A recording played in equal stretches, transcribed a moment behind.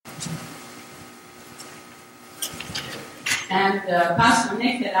And Pastor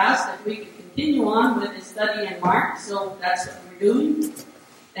Nick had asked if we could continue on with his study in Mark, so that's what we're doing.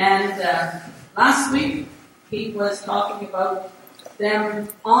 And last week he was talking about them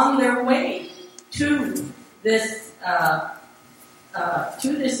on their way to this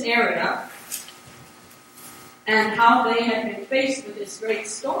area and how they had been faced with this great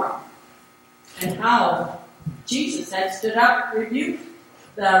storm and how Jesus had stood up, rebuked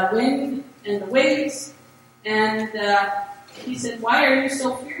the wind and the waves, and he said, "Why are you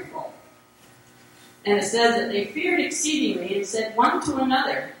so fearful?" And it says that they feared exceedingly and said one to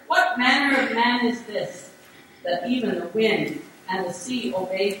another, "What manner of man is this, that even the wind and the sea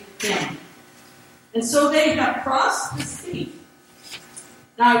obey him?" And so they have crossed the sea.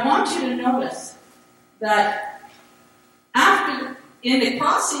 Now I want you to notice that in the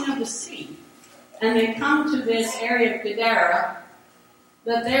crossing of the sea, and they come to this area of Gadara,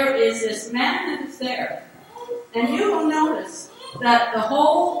 that there is this man that is there. And you will notice that the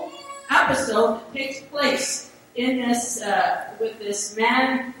whole episode takes place in this with this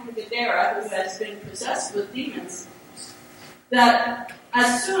man from Gadara who has been possessed with demons. That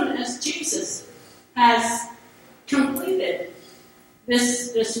as soon as Jesus has completed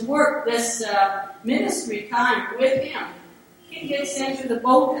this work, this ministry time with him, he gets into the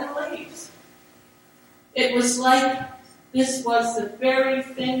boat and leaves. It was like this was the very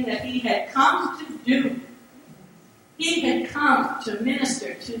thing that he had come to do. He had come to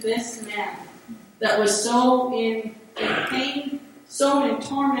minister to this man that was so in pain, so in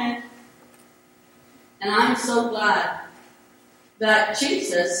torment. And I'm so glad that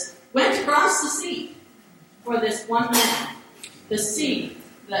Jesus went across the sea for this one man to see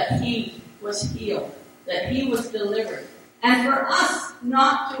that he was healed, that he was delivered. And for us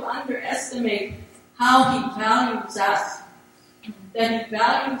not to underestimate how he values us, that he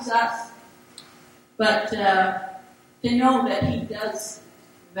values us, but to know that he does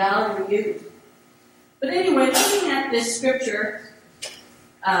value you. But anyway, looking at this scripture,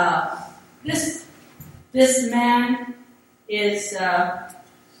 this man is,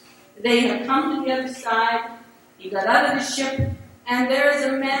 they have come to the other side, he got out of the ship, and there is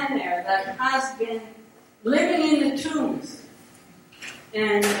a man there that has been living in the tombs,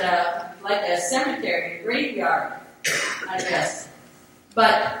 and like a cemetery, a graveyard, I guess.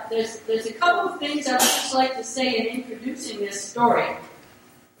 But there's a couple of things I would just like to say in introducing this story,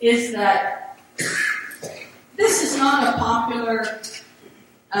 is that this is not a popular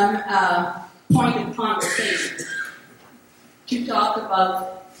point of conversation to talk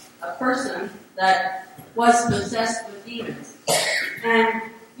about a person that was possessed with demons. And,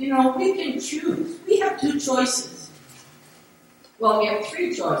 we can choose. We have two choices. Well, we have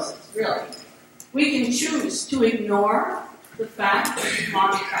three choices, really. We can choose to ignore the fact of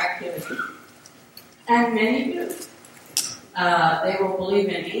demonic activity. And many do. They will believe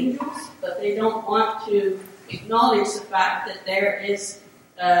in angels, but they don't want to acknowledge the fact that there is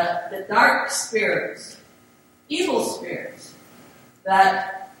the dark spirits, evil spirits,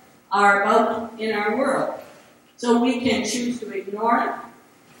 that are about in our world. So we can choose to ignore it,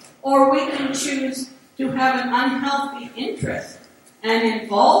 or we can choose to have an unhealthy interest and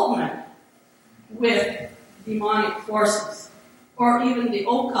involvement with demonic forces, or even the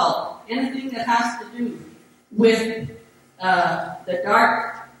occult, anything that has to do with the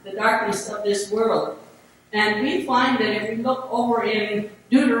darkness of this world. And we find that if we look over in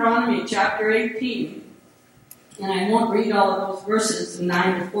Deuteronomy chapter 18, and I won't read all of those verses,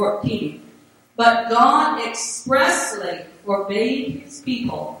 9 to 14, but God expressly forbade his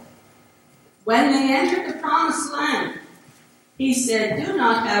people, when they entered the promised land, he said, do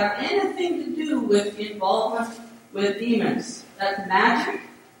not have anything to do with involvement with demons. That's magic,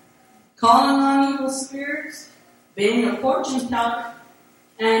 calling on evil spirits, being a fortune teller.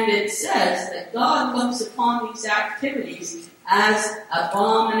 And it says that God looks upon these activities as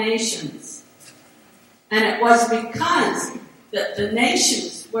abominations. And it was because that the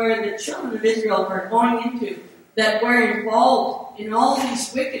nations where the children of Israel were going into, that were involved in all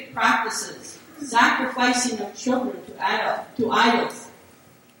these wicked practices, sacrificing of children to idols.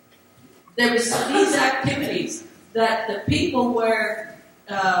 There was these activities that the people were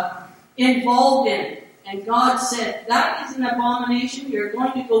involved in. And God said, that is an abomination. You're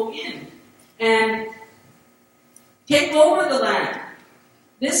going to go in and take over the land.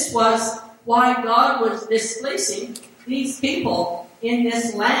 This was why God was displacing these people in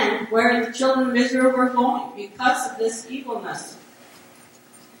this land where the children of Israel were going, because of this evilness.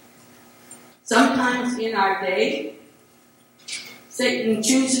 Sometimes in our day, Satan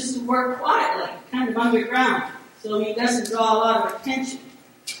chooses to work quietly, kind of underground, so he doesn't draw a lot of attention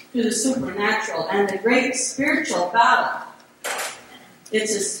to the supernatural and the great spiritual battle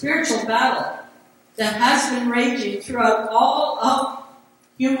It's a spiritual battle that has been raging throughout all of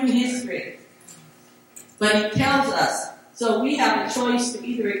human history. But he tells us, so we have a choice to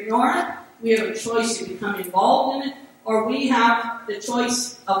either ignore it, we have a choice to become involved in it, or we have the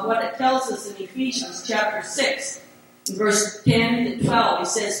choice of what it tells us in Ephesians chapter 6, verse 10 to 12. He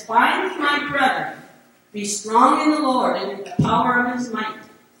says, "Finally, my brethren, be strong in the Lord and in the power of his might.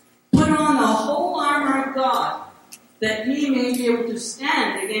 Put on the whole armor of God, that ye may be able to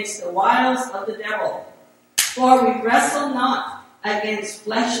stand against the wiles of the devil. For we wrestle not against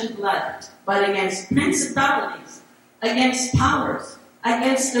flesh and blood, but against principalities, against powers,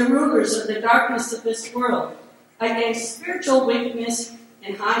 against the rulers of the darkness of this world, against spiritual wickedness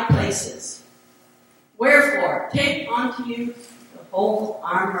in high places. Wherefore, take unto you the whole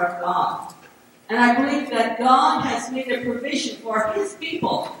armor of God." And I believe that God has made a provision for his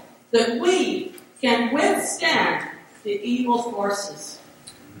people that we can withstand the evil forces.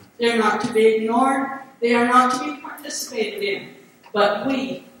 They're not to be ignored. They are not to be participated in. But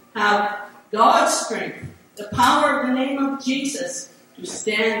we have God's strength, the power of the name of Jesus, to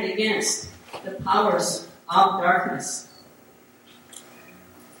stand against the powers of darkness.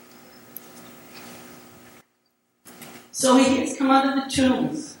 So he has come out of the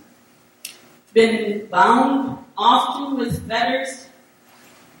tombs, been bound often with fetters.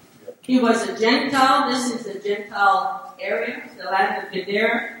 He was a Gentile. This is the Gentile area, the land of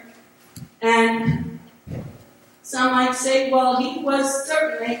Gadara. And some might say, well, he was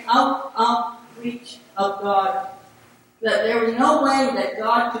certainly out of reach of God. That there was no way that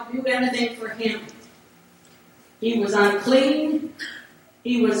God could do anything for him. He was unclean.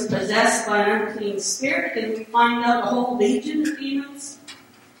 He was possessed by an unclean spirit, and we find out a whole legion of demons.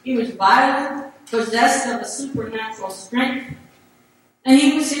 He was violent, possessed of a supernatural strength, and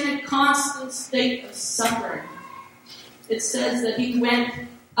he was in a constant state of suffering. It says that he went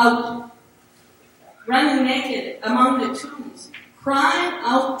out, running naked among the tombs, crying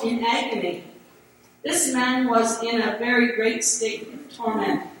out in agony. This man was in a very great state of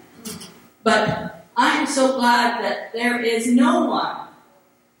torment. But I am so glad that there is no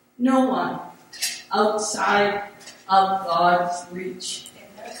one outside of God's reach.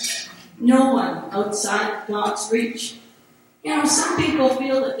 No one outside of God's reach. You know, some people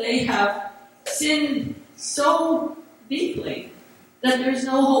feel that they have sinned so deeply that there's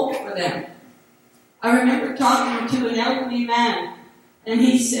no hope for them. I remember talking to an elderly man, and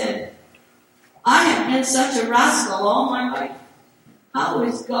he said, "I have been such a rascal all my life. How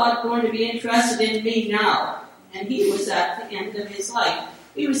is God going to be interested in me now?" And he was at the end of his life.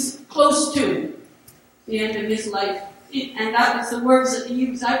 He was close to the end of his life. And that was the words that he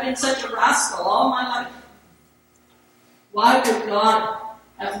used. "I've been such a rascal all my life. Why would God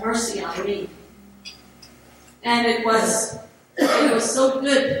have mercy on me?" And it was so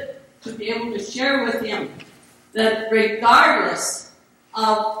good to be able to share with him that regardless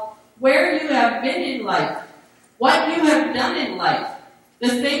of where you have been in life, what you have done in life, the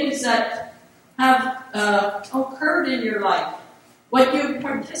things that have occurred in your life, what you've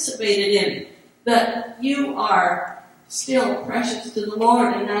participated in, that you are still precious to the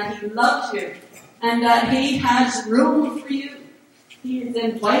Lord and that he loves you and that he has room for you. He is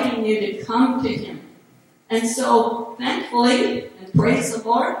inviting you to come to him. And so, thankfully, and praise the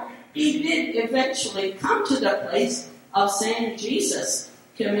Lord, he did eventually come to the place of saying, "Jesus,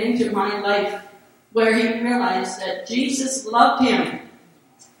 come into my life," where he realized that Jesus loved him.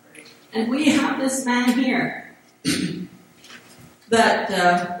 And we have this man here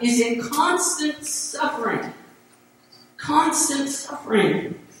that is in constant suffering. Constant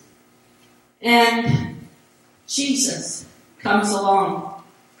suffering. And Jesus comes along.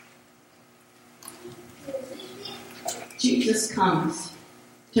 Jesus comes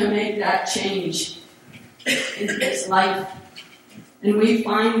to make that change in his life. And we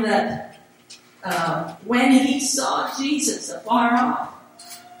find that when he saw Jesus afar off,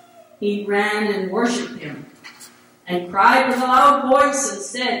 he ran and worshipped him and cried with a loud voice and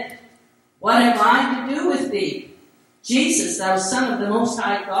said, "What have I to do with thee, Jesus, thou Son of the Most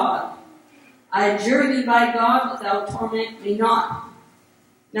High God? I adjure thee by God that thou torment me not."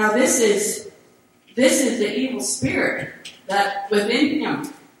 Now this is the evil spirit that within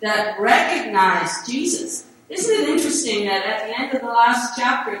him that recognized Jesus. Isn't it interesting that at the end of the last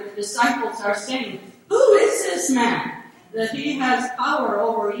chapter, the disciples are saying, "Who is this man that he has power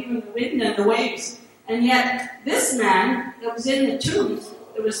over even the wind and the waves?" And yet this man that was in the tombs,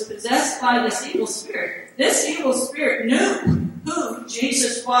 that was possessed by this evil spirit knew who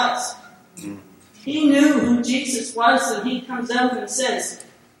Jesus was. He knew who Jesus was, and he comes out and says,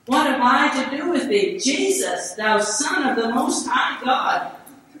 What have I to do with thee, Jesus, thou Son of the Most High God?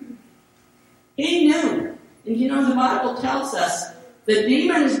 He knew. And you know, the Bible tells us the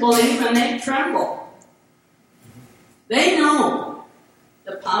demons believe and they tremble. They know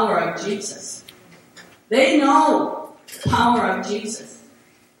the power of Jesus. They know the power of Jesus.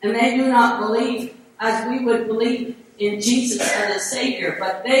 And they do not believe as we would believe in Jesus as a Savior,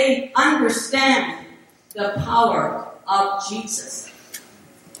 but they understand the power of Jesus.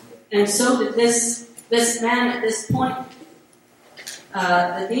 And so did this man at this point.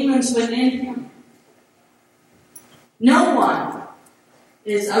 The demons within him. No one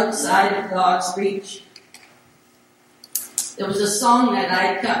is outside of God's reach. There was a song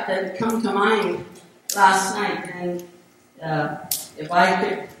that that had come to mind last night, and if I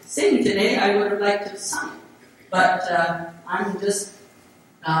could sing today, I would have liked to have sung it. But I'm just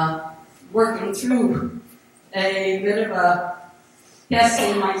working through a bit of a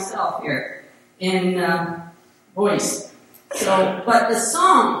testing myself here in voice. So, but the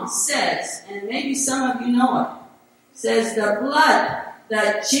song says, and maybe some of you know it, says, the blood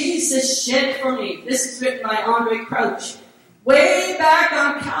that Jesus shed for me. This is written by Andre Crouch. Way back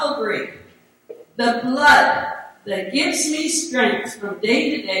on Calvary, the blood that gives me strength from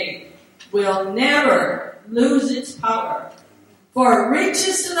day to day will never lose its power. For it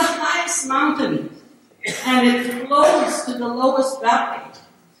reaches to the highest mountain, and it flows to the lowest valley.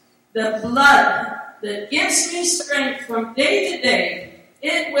 The blood that gives me strength from day to day,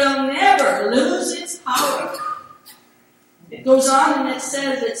 it will never lose its power. It goes on and it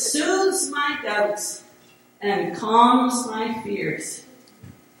says, it soothes my doubts and calms my fears,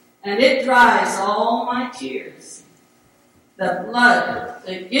 and it dries all my tears. The blood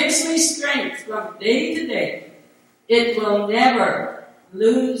that gives me strength from day to day, it will never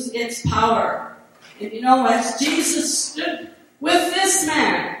lose its power. And you know, as Jesus stood with this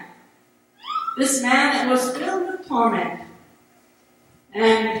man that was filled with torment,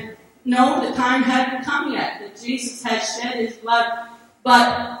 and no, the time hadn't come yet that Jesus had shed his blood,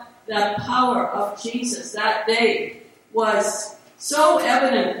 but the power of Jesus that day was so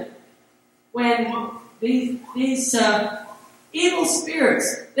evident when these evil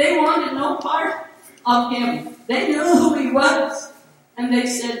spirits, they wanted no part of him. They knew who he was, and they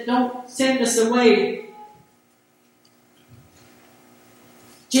said, don't send us away.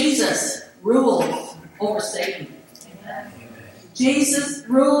 Jesus rules over Satan. Jesus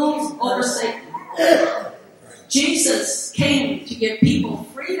rules over Satan. Jesus came to give people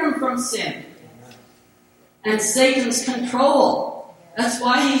freedom from sin and Satan's control. That's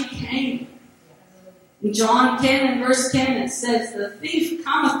why he came. In John 10 and verse 10 it says, the thief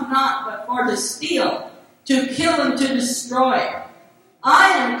cometh not but for to steal, to kill, and to destroy. I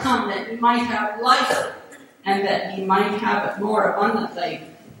am come that ye might have life, and that ye might have it more abundantly.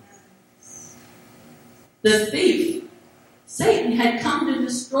 The thief, Satan, had come to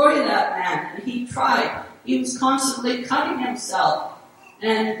destroy that man, and he tried. He was constantly cutting himself,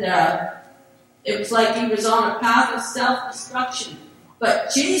 and it was like he was on a path of self-destruction.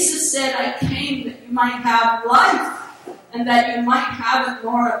 But Jesus said, I came that you might have life, and that you might have it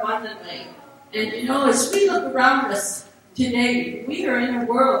more abundantly. And you know, as we look around us today, we are in a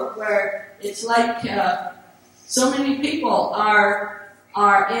world where it's like so many people are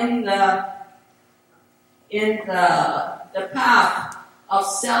in the path of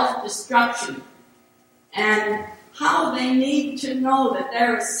self-destruction, and how they need to know that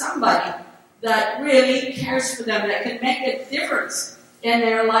there is somebody that really cares for them, that can make a difference in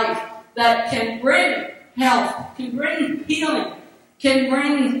their life, that can bring health, can bring healing, can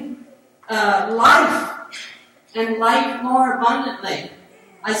bring life, and life more abundantly.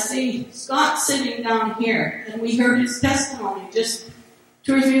 I see Scott sitting down here, and we heard his testimony just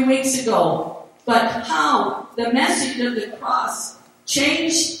 2 or 3 weeks ago. But how the message of the cross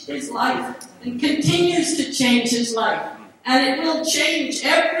changed his life and continues to change his life. And it will change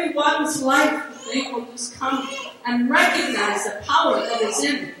everyone's life if they will just come and recognize the power that is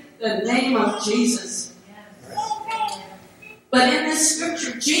in the name of Jesus. But in this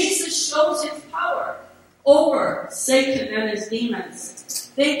scripture, Jesus shows his power over Satan and his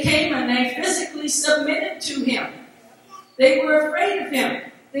demons. They came and they physically submitted to him. They were afraid of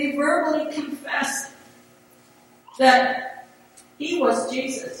him. They verbally confessed that he was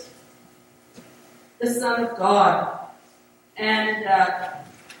Jesus, the Son of God. And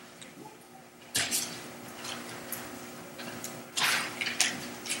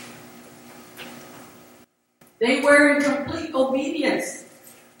they were in complete obedience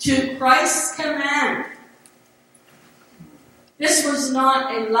to Christ's command. This was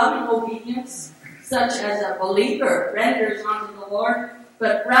not a loving obedience, such as a believer renders unto the Lord,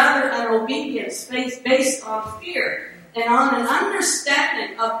 but rather an obedience based on fear and on an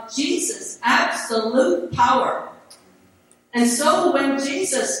understanding of Jesus' absolute power. And so when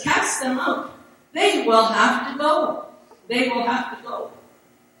Jesus casts them out, they will have to go. They will have to go.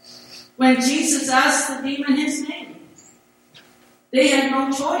 When Jesus asked the demon his name, they had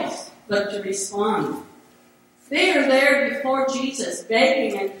no choice but to respond. They are there before Jesus,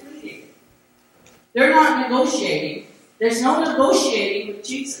 begging and pleading. They're not negotiating. There's no negotiating with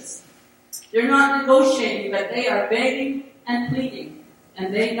Jesus. They're not negotiating, but they are begging and pleading.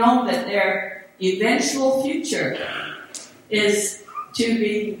 And they know that their eventual future is to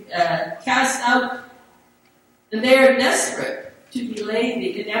be cast out. And they are desperate to delay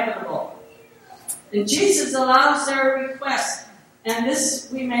the inevitable. And Jesus allows their request. And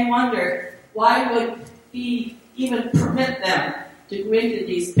this, we may wonder, why would he even permit them to go into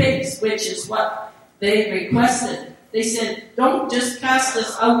these pigs, which is what they requested. They said, don't just cast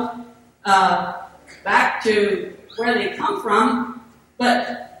us out back to where they come from,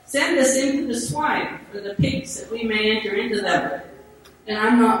 but send us into the swine, or the pigs, that we may enter into them. And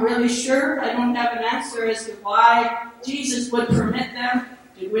I'm not really sure. I don't have an answer as to why Jesus would permit them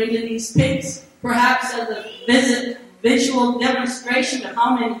to go into these pigs. Perhaps as a visual demonstration of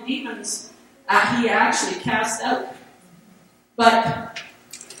how many demons he actually cast out. But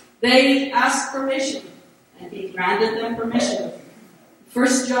they asked permission, and he granted them permission.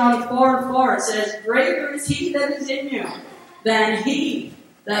 1 John 4:4, it says, greater is he that is in you than he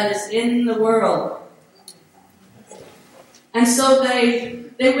that is in the world. And so they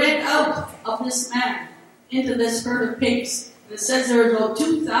went out of this man into this herd of pigs. And it says there were about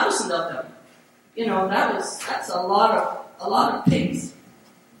 2,000 of them. You know, that's a lot of pigs.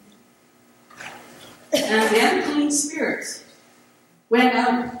 And the unclean spirits went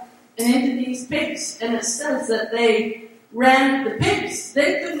out and into these pigs. And it says that they ran the pigs.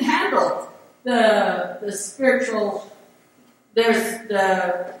 They couldn't handle the spiritual,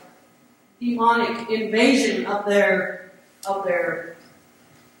 the demonic invasion of their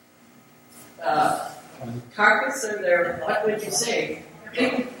carcass, or their, what would you say?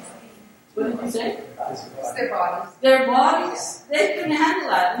 What did you say? It's their bodies. Their bodies. They couldn't handle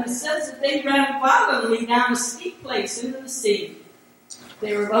that. And it says that they ran violently down a steep place into the sea.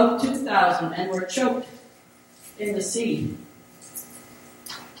 They were about 2,000 and were choked in the sea.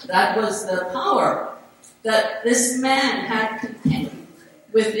 That was the power that this man had contained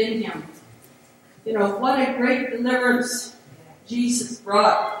within him. You know, what a great deliverance Jesus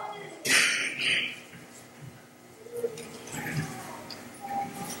brought.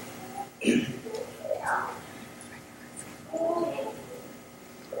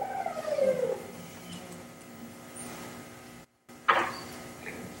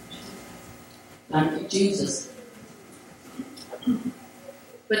 Thank you, Jesus.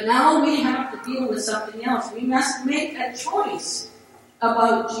 But now we have to deal with something else. We must make a choice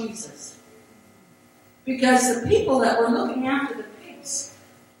about Jesus. Because the people that were looking after the pigs,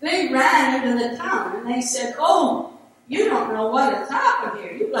 they ran into the town and they said, oh, you don't know what has happened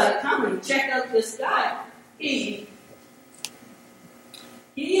here. You've got to come and check out this guy. He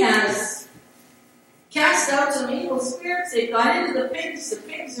has cast out some evil spirits. They got into the pigs. The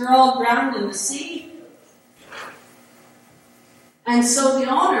pigs are all drowned in the sea. And so the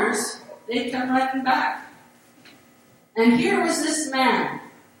owners, they come running back. And here was this man.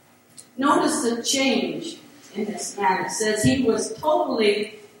 Notice the change in this man. It says he was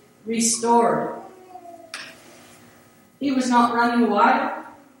totally restored. He was not running wild.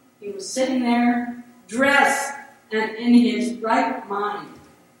 He was sitting there, dressed and in his right mind.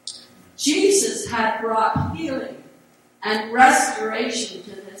 Jesus had brought healing and restoration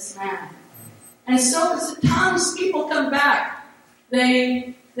to this man. And so as the townspeople come back,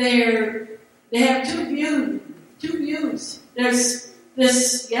 they have two views. There's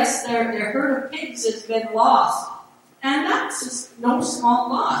this, yes, their herd of pigs has been lost. And that's just no small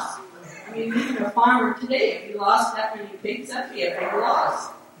loss. I mean, even a farmer today, if he lost that many pigs, that'd be a big loss.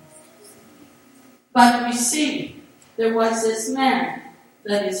 But we see, there was this man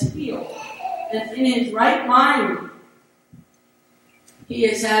that is healed. And in his right mind, he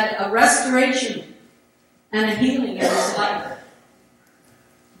has had a restoration and a healing in his life.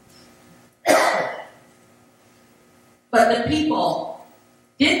 But the people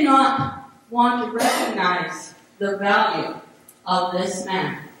did not want to recognize the value of this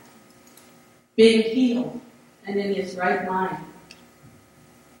man being healed and in his right mind.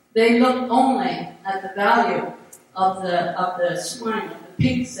 They looked only at the value of the swine, of the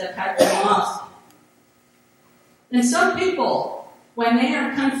pigs that had been lost. And some people, when they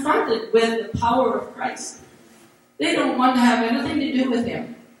are confronted with the power of Christ, They don't want to have anything to do with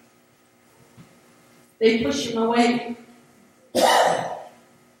him. They push him away.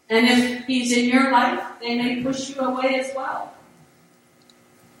 And if he's in your life, they may push you away as well.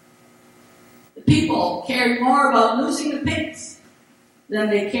 The people cared more about losing the pigs than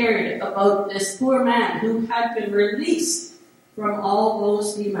they cared about this poor man who had been released from all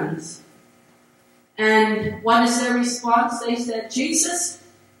those demons. And what is their response? They said, Jesus,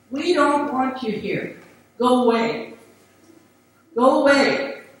 we don't want you here. Go away. Go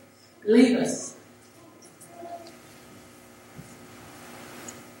away. Leave us.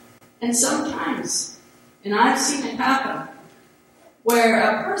 And sometimes, and I've seen it happen, where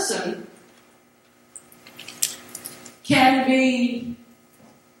a person can be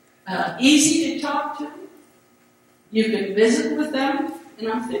easy to talk to. You can visit with them, and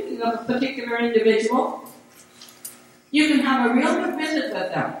I'm thinking of a particular individual. You can have a real good visit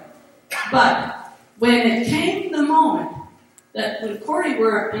with them. But when it came the moment that when Corey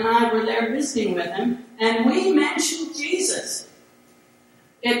and I were there visiting with him, and we mentioned Jesus,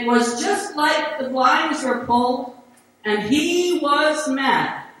 it was just like the blinds were pulled, and he was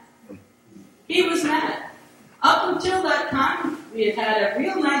mad. He was mad. Up until that time, we had had a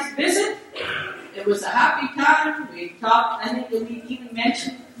real nice visit. It was a happy time. We talked, I think we even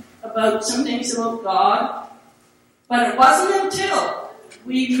mentioned about some things about God. But it wasn't until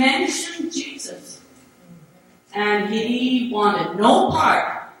we mentioned Jesus, and he wanted no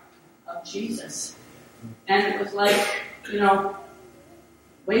part of Jesus. And it was like,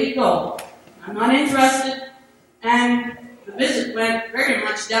 way you go. I'm not interested. And the visit went very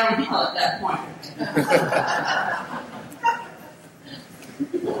much downhill at that point.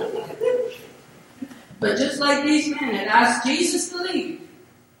 But just like these men had asked Jesus to leave,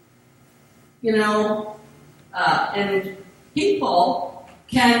 and people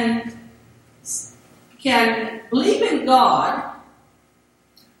can believe in God,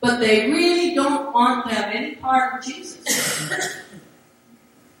 but they really don't want to have any part of Jesus.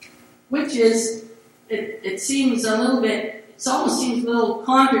 Which is, it almost seems a little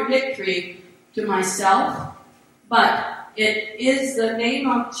contradictory to myself, but it is the name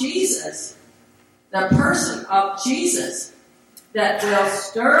of Jesus, the person of Jesus, that will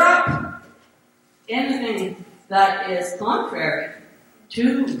stir up anything that is contrary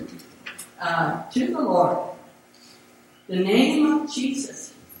to the Lord. The name of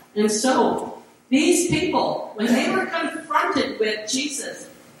Jesus. And so, these people, when they were confronted with Jesus,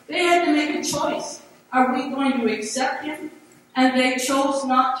 they had to make a choice. Are we going to accept him? And they chose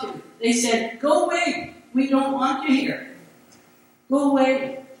not to. They said, go away. We don't want you here. Go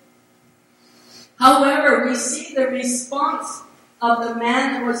away. However, we see the response of the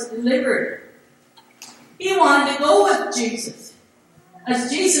man that was delivered. He wanted to go with Jesus.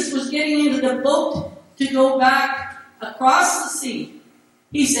 As Jesus was getting into the boat to go back across the sea,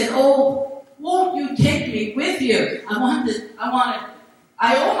 he said, oh, won't you take me with you?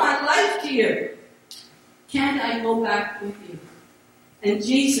 I owe my life to you. Can't I go back with you? And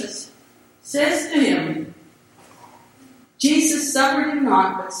Jesus says to him, Jesus suffered him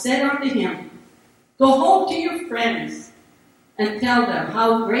not, but said unto him, go home to your friends and tell them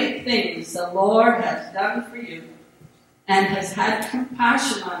how great things the Lord has done for you and has had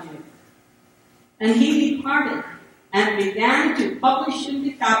compassion on you. And he departed and began to publish in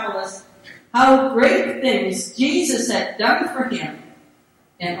Decapolis how great things Jesus had done for him.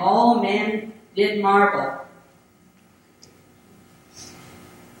 And all men did marvel.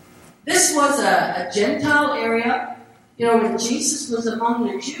 This was a Gentile area. When Jesus was among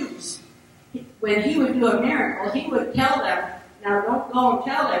the Jews, when he would do a miracle, he would tell them, now don't go and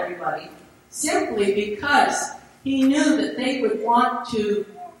tell everybody, simply because he knew that they would want to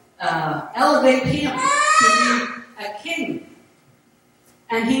elevate him to be a king.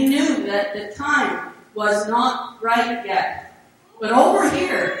 And he knew that the time was not right yet. But over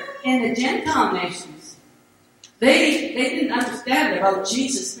here, in the Gentile nations, they didn't understand about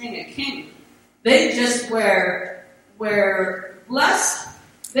Jesus being a king. They just were blessed.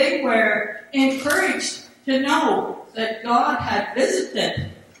 They were encouraged to know that God had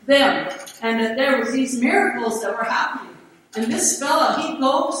visited them and that there was these miracles that were happening. And this fellow, he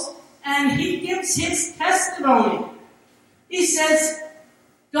goes and he gives his testimony. He says,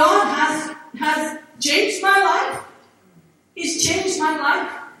 God has changed my life. He's changed my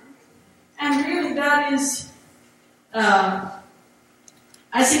life. And really that is,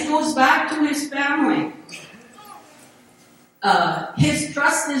 as he goes back to his family, his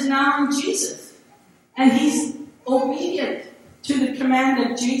trust is now in Jesus. And he's obedient to the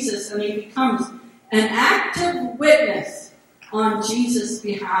command of Jesus, and he becomes an active witness on Jesus'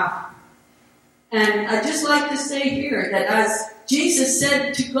 behalf. And I'd just like to say here that as Jesus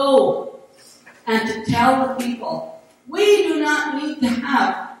said to go and to tell the people, we do not need to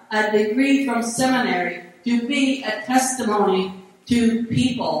have a degree from seminary to be a testimony to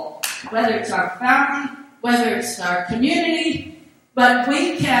people, whether it's our family, whether it's our community, but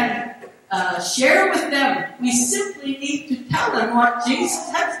we can share with them. We simply need to tell them what Jesus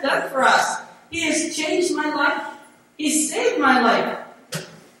has done for us. He has changed my life. He saved my life.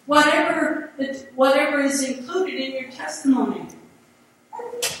 Whatever is included in your testimony,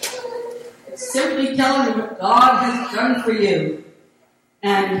 it's simply telling them what God has done for you.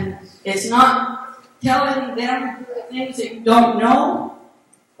 And it's not telling them things that you don't know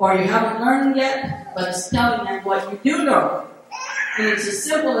or you haven't learned yet, but it's telling them what you do know. And it's as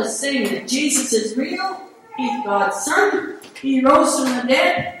simple as saying that Jesus is real, He's God's Son, He rose from the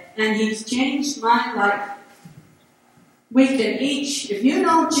dead, and He's changed my life. We can each, if you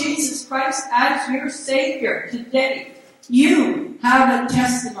know Jesus Christ as your Savior today, you have a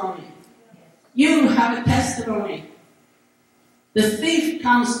testimony. You have a testimony. The thief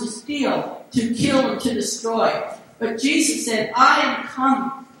comes to steal, to kill, and to destroy. But Jesus said, I am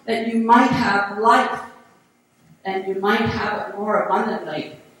come that you might have life, and you might have it more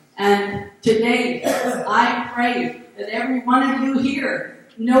abundantly. And today, I pray that every one of you here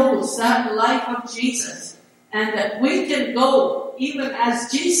knows that life of Jesus, and that we can go, even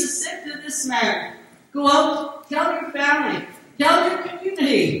as Jesus said to this man, go out, tell your family, tell your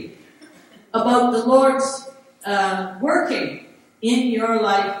community about the Lord's working in your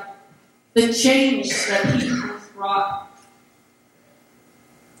life, the change that He has brought.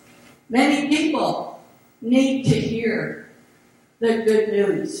 Many people need to hear the good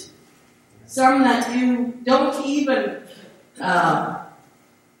news. Some that you don't even,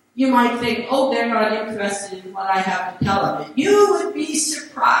 you might think, oh, they're not interested in what I have to tell them. You would be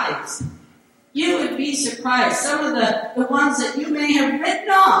surprised. You would be surprised. Some of the ones that you may have written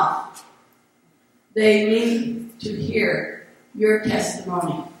off, they need to hear your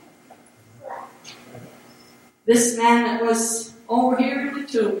testimony. This man that was over here in the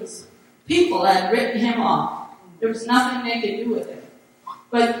tombs, people had written him off. There was nothing they could do with him.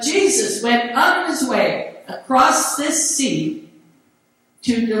 But Jesus went out of His way across this sea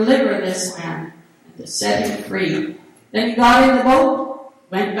to deliver this man and to set him free. Then He got in the boat,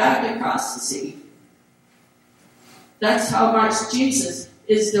 went back across the sea. That's how much Jesus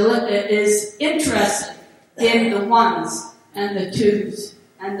is interested in the ones and the twos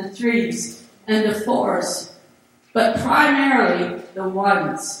and the threes and the fours, but primarily the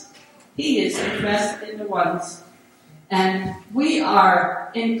ones. He is interested in the ones. And we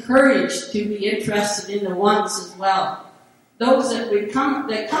are encouraged to be interested in the ones as well. Those that come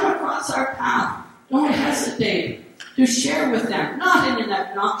across our path, don't hesitate to share with them, not in an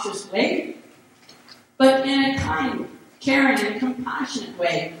obnoxious way, but in a kind, caring, and compassionate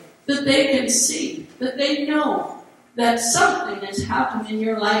way, that they can see, that they know that something has happened in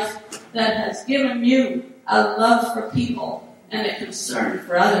your life that has given you a love for people and a concern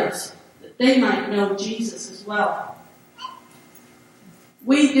for others, that they might know Jesus as well.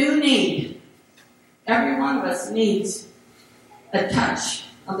 We do need, every one of us needs a touch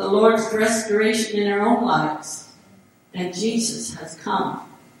of the Lord's restoration in our own lives. And Jesus has come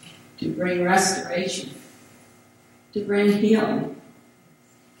to bring restoration, to bring healing.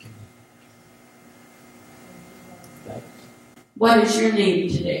 What is your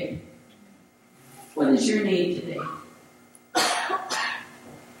need today? What is your need today?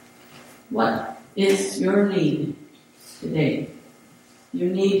 What is your need today? You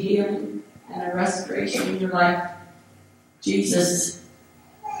need healing and a restoration in your life. Jesus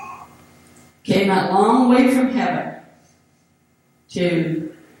came a long way from heaven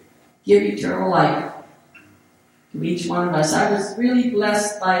to give eternal life to each one of us. I was really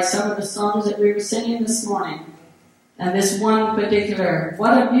blessed by some of the songs that we were singing this morning. And this one particular,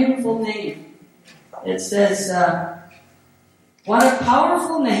 what a beautiful name. It says, what a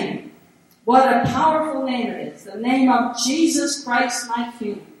powerful name. What a powerful name it is. The name of Jesus Christ, my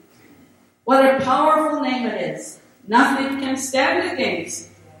King. What a powerful name it is. Nothing can stand against.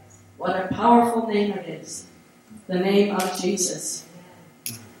 What a powerful name it is. The name of Jesus.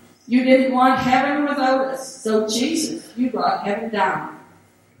 You didn't want heaven without us. So Jesus, you brought heaven down.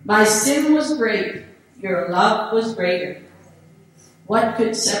 My sin was great. Your love was greater. What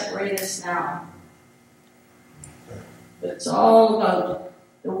could separate us now? But it's all about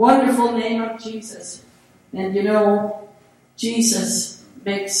the wonderful name of Jesus. And you know, Jesus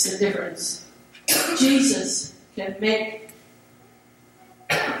makes a difference. Jesus can bring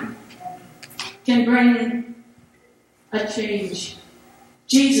a change.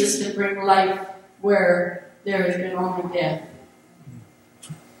 Jesus can bring life where there has been only death.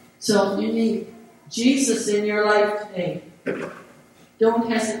 So if you need Jesus in your life today, don't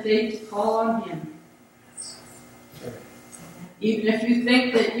hesitate to call on Him. Even if you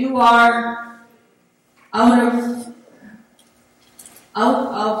think that you are out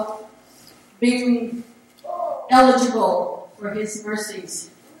of being eligible for His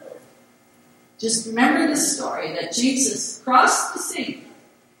mercies, just remember this story that Jesus crossed the sea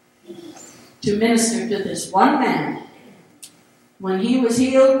to minister to this one man. When he was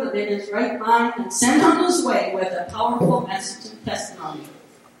healed in his right mind and sent on his way with a powerful message and testimony,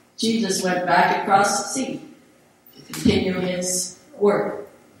 Jesus went back across the sea to continue His work.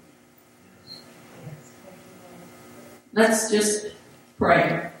 Let's just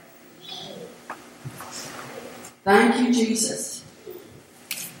pray. Thank you, Jesus.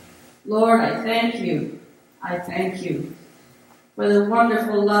 Lord, I thank you. I thank you for the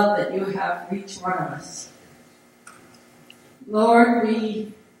wonderful love that you have for each one of us. Lord,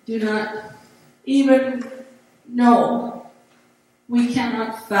 we do not even know, we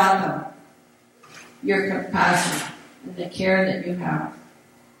cannot fathom your compassion and the care that you have.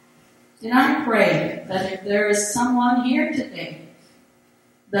 And I pray that if there is someone here today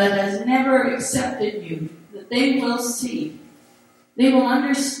that has never accepted you, that they will see, they will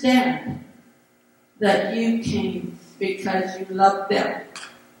understand that you came because you love them.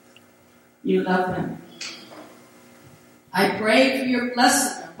 You love them. I pray for your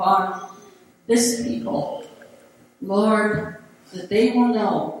blessing upon this people, Lord, that they will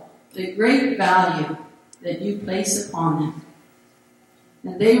know the great value that you place upon them.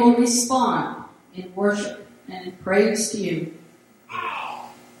 And they will respond in worship and in praise to you.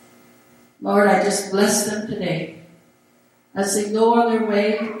 Lord, I just bless them today as they go on their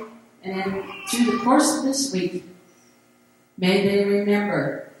way, and through the course of this week, may they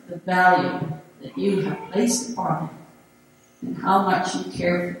remember the value that you have placed upon them and how much you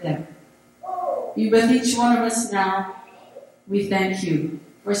care for them. Be with each one of us now. We thank you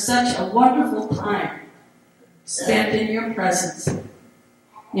for such a wonderful time spent in your presence.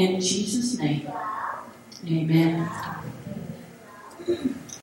 In Jesus' name, amen.